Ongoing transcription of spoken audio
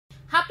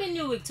Happy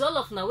New Week to all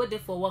of now wey dey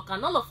for work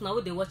and all of now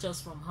wey dey watch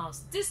us from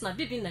house. This na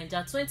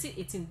Bbnaija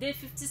 2018 day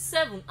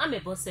 57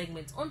 Amebo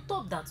segment on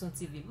top Datun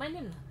TV. My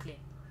name na Khloe.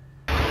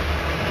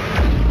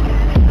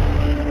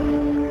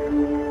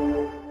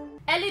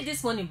 Early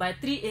this morning by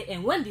 3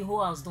 a.m. when the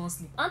whole house don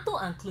sleep, Anto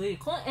and Khloe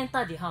come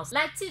enter the house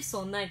like thieves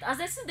on night. As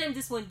they see them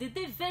this morning, they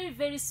dey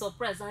very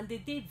surprised and they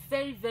dey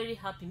very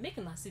happy. Make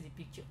una see the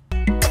picture.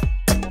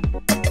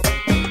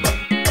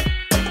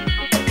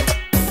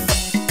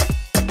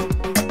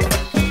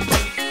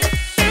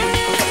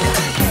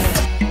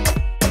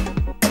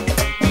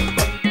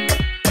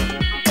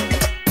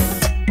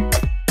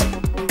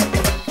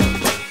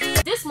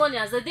 Morning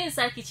as they dey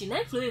inside kitchen, na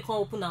Khloe come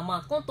open her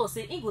mouth come talk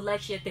say he go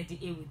like share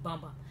 30A with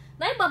Bambam.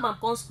 Na Bambam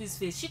come squeeze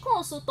face. She come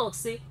also talk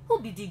say who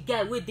be the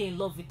guy wey dey in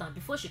love with am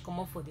before she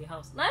comot for the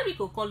house. Na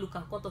Rico come look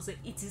and come talk say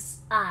it is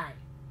I.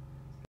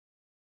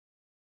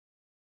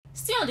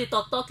 Still on the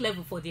talk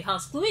level for the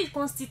house, Khloe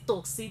come still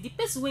talk say the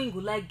person wey he go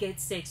like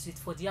get sex with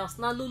for the house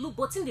na Lolu,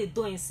 but him dey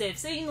do himself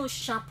say he no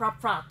sharp at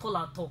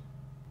all.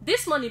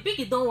 This morning,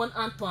 Biggie don warn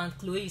Anto and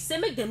Khloe say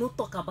make dem no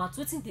talk about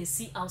wetin they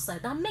see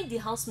outside and make the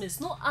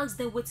housemates no ask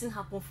them wetin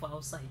happen for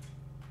outside.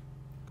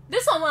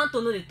 This one wey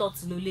Anto no dey talk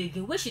to Lolu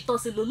again, wey she talk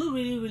say Lolu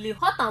really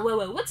hot and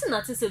well. Wetin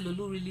na think say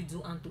Lolu really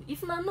do Anto?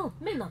 If na no,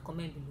 make na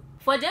comment below.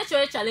 For the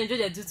HOA challenge wey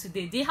they do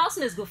today, the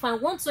housemates go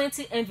find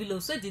 120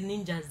 envelopes wey the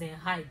ninjas then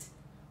hide.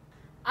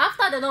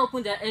 After they don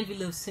open their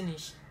envelopes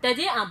finish,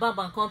 Teddy and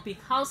Bambam come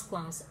pick house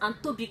clowns and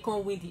Toby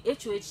come win the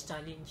HOH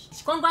challenge.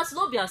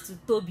 Congratulations to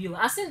Toby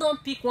as he don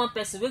pick one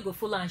person wey go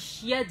follow and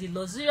share the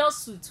luxurious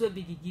suit wey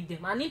Biggie give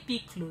them, and he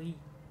pick Khloe.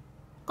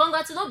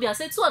 Congratulations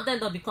say two of them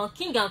don become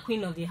king and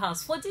queen of the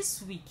house for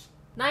this week.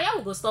 Now here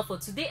we go stop for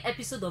today's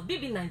episode of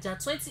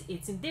Bbnaija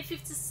 2018 day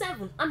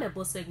 57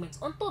 Amebo segment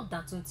on top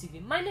Datun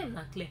TV. My name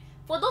na Khloe.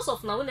 For those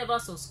of now who never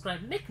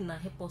subscribe, make na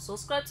help us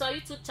subscribe to our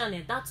YouTube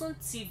channel Datun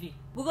TV.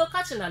 We go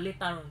catch you later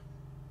on.